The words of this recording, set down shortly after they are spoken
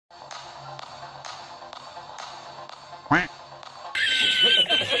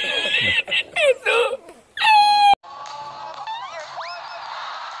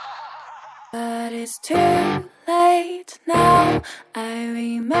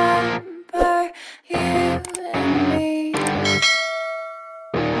remember you and me,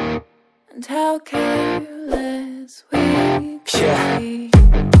 and how careless we could be.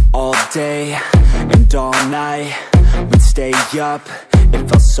 All day and all night, we'd stay up, it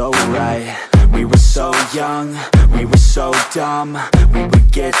felt so right. We were so young, we were so dumb. We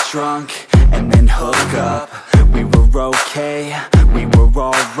would get drunk and then hook up. We were okay, we were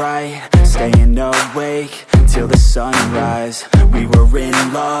alright, staying awake till the sunrise. We were in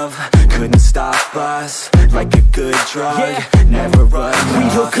love, couldn't stop us, like a good drug, never enough.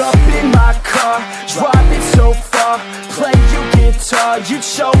 We'd hook up in my car, driving so far, play your guitar, you'd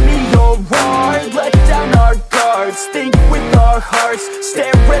show me your art, let down our guards, think with our hearts,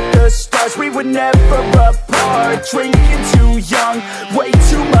 stare at the stars. We were never apart, drinking too young, way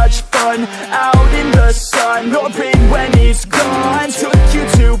too much fun, out in the sun, hoping when it's gone. Took you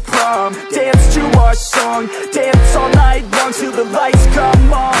to prom, dance to our song, dance all night long till the lights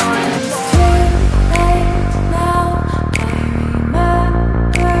come on.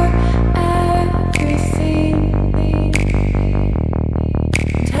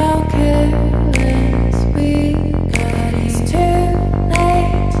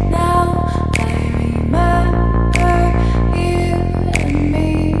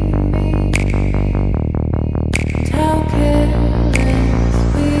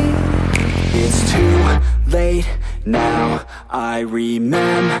 Now I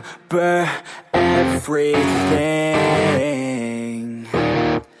remember everything,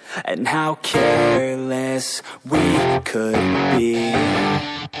 and how careless we could be,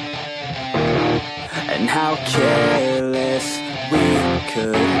 and how careless we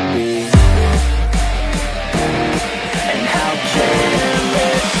could be, and how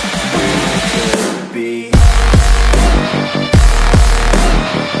careless we could be.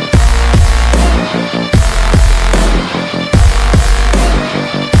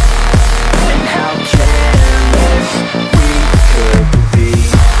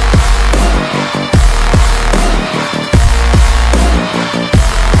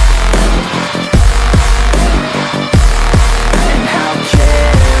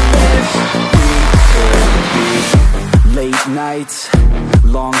 Nights,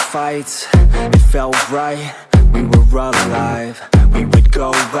 long fights, it felt right, we were alive. We would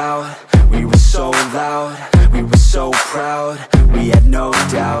go out, we were so loud, we were so proud, we had no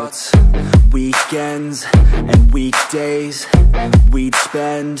doubts. Weekends and weekdays, we'd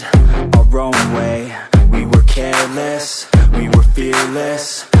spend our own way. We were careless, we were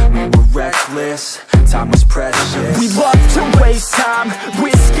fearless, we were reckless, time was precious. We loved to waste time,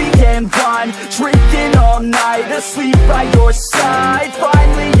 whiskey and wine, drinking all night, asleep by your side.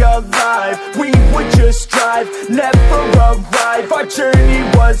 Finally alive, we would just drive, never arrive. Our journey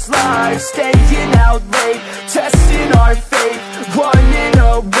was life, staying out late, testing our fate, running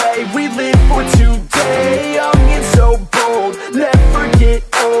away. We live for today, young and so bold, never get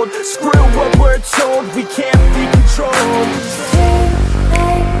old. Screw what we're told, we can't be controlled.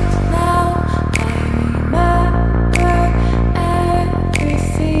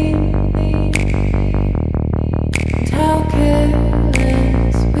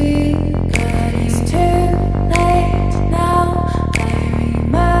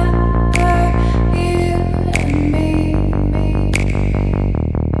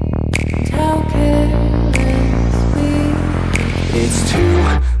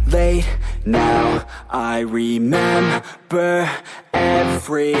 Now I remember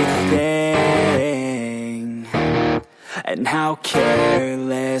everything, and how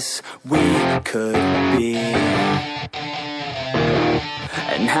careless we could be,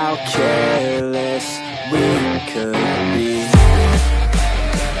 and how careless we could be,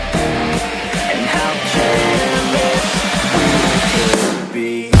 and how careless we could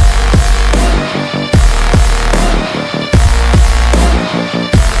be.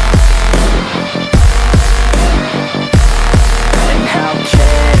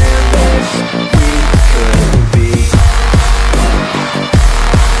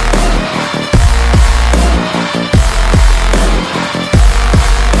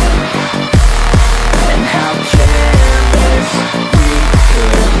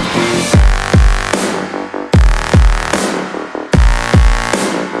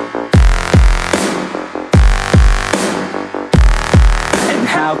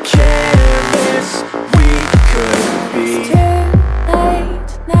 How careless we could be. It's too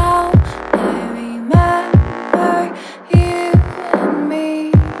late now, I remember you and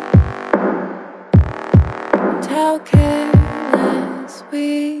me, and how careless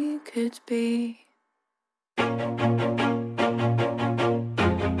we could be.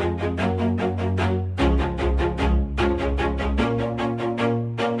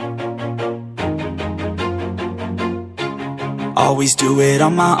 Always do it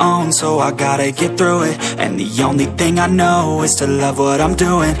on my own, so I gotta get through it. And the only thing I know is to love what I'm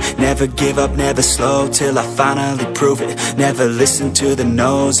doing. Never give up, never slow, till I finally prove it. Never listen to the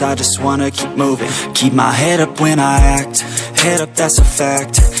no's, I just wanna keep moving. Keep my head up when I act, head up, that's a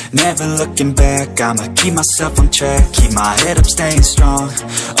fact. Never looking back, I'ma keep myself on track. Keep my head up, staying strong,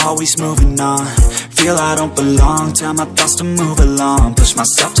 always moving on. Feel I don't belong, tell my thoughts to move along. Push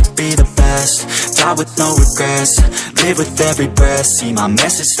myself to be the best, die with no regrets. Live with every breath, see my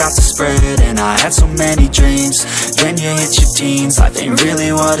message start to spread. And I had so many dreams, then you hit your teens. Life ain't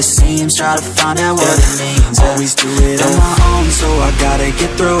really what it seems, try to find out what it means. Always do it on my own, so I gotta get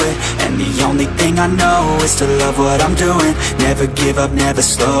through it. And the only thing I know is to love what I'm doing. Never give up, never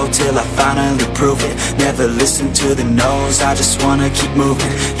slow, till I finally prove it. Never listen to the no's, I just wanna keep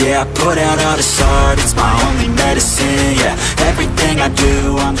moving. Yeah, I put out all this art, it's my only medicine. Yeah, everything I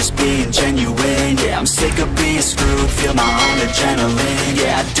do, I'm just being genuine. Yeah, I'm sick of being screwed, feel my own adrenaline.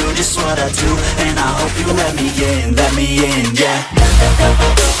 Yeah, I do just what I do, and I hope you let me in, yeah.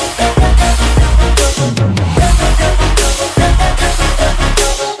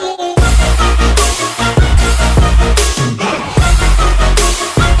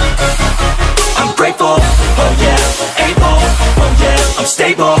 I'm grateful, oh yeah, able, oh yeah, I'm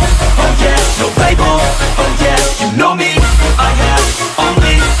stable, oh yeah, no label, oh yeah, you know me, I have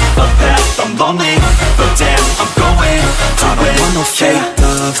only a path, I'm lonely, but damn, I'm going to win. I don't want no fake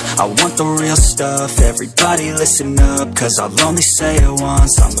love, I want the real stuff. Everybody listen up, cause I'll only say it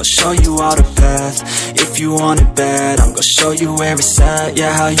once. I'm gonna show you all the path, if you want it bad. I'm gonna show you where it's at,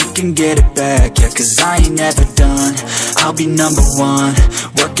 yeah, how you can get it back. Yeah, cause I ain't never done, I'll be number one.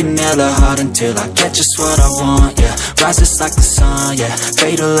 Working hella hard until I get just what I want, yeah. Rises like the sun, yeah,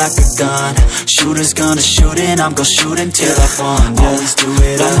 fatal like a gun. Shooters gonna shoot and I'm gonna shoot until I won, yeah. Always do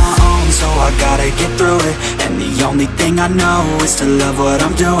it on my own, so I gotta get through it. And the only thing I know is to love what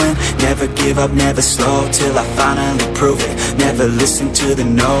I'm doing. Never give up, never slow, till I finally prove it. Never listen to the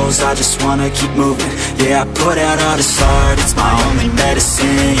no's, I just wanna keep moving. Yeah, I put out all this art, it's my only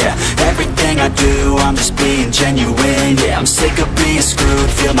medicine. Yeah, everything I do, I'm just being genuine. Yeah, I'm sick of being screwed,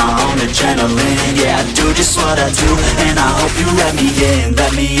 feel my own adrenaline. Yeah, I do just what I do, and I hope you let me in,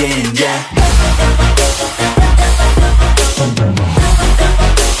 yeah.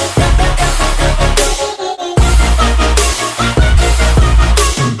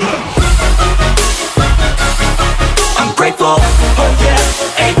 I'm grateful, oh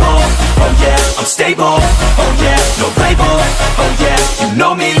yeah, able, oh yeah, I'm stable, oh yeah, no label, oh yeah, you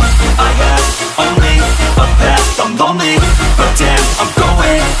know me, I have only a path, I'm lonely, but damn, I'm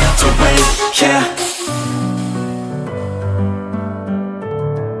going to win, yeah.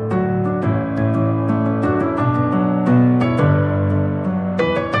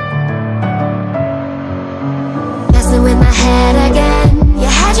 Messing with my head again, you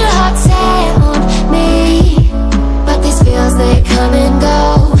had your heart set on me, but these feels, they come and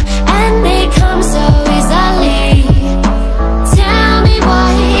go, and they come so easily. Tell me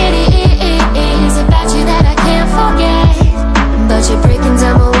what it is about you that I can't forget, but you're breaking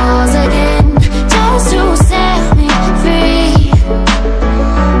down my walls again, just to set me free.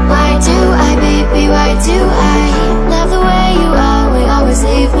 Why do I, baby, why do I love the way you always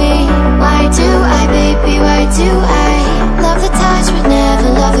leave me? Why do I, baby, why do I love the touch but never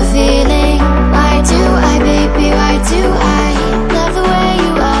love the feeling? Why do I, baby, why do I love the way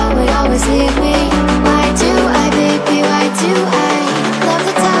you always leave me? Why do I, baby, why do I love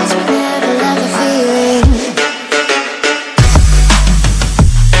the touch but never love the feeling?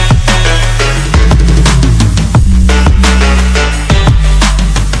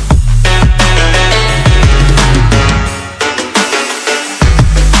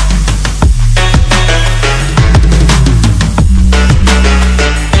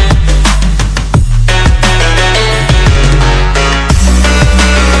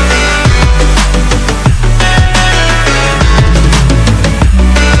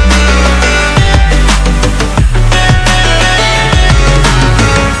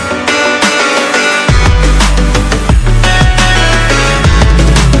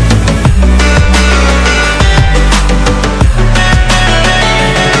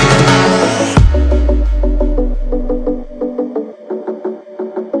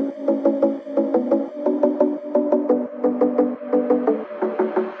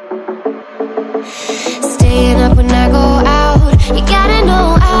 Staying up when I go out, you gotta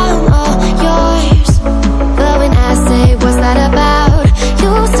know I'm all yours. But when I say what's that about,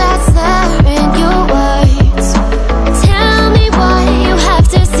 you start slurring your words. Tell me why you have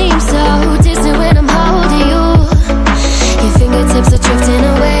to seem so distant when I'm holding you. Your fingertips are drifting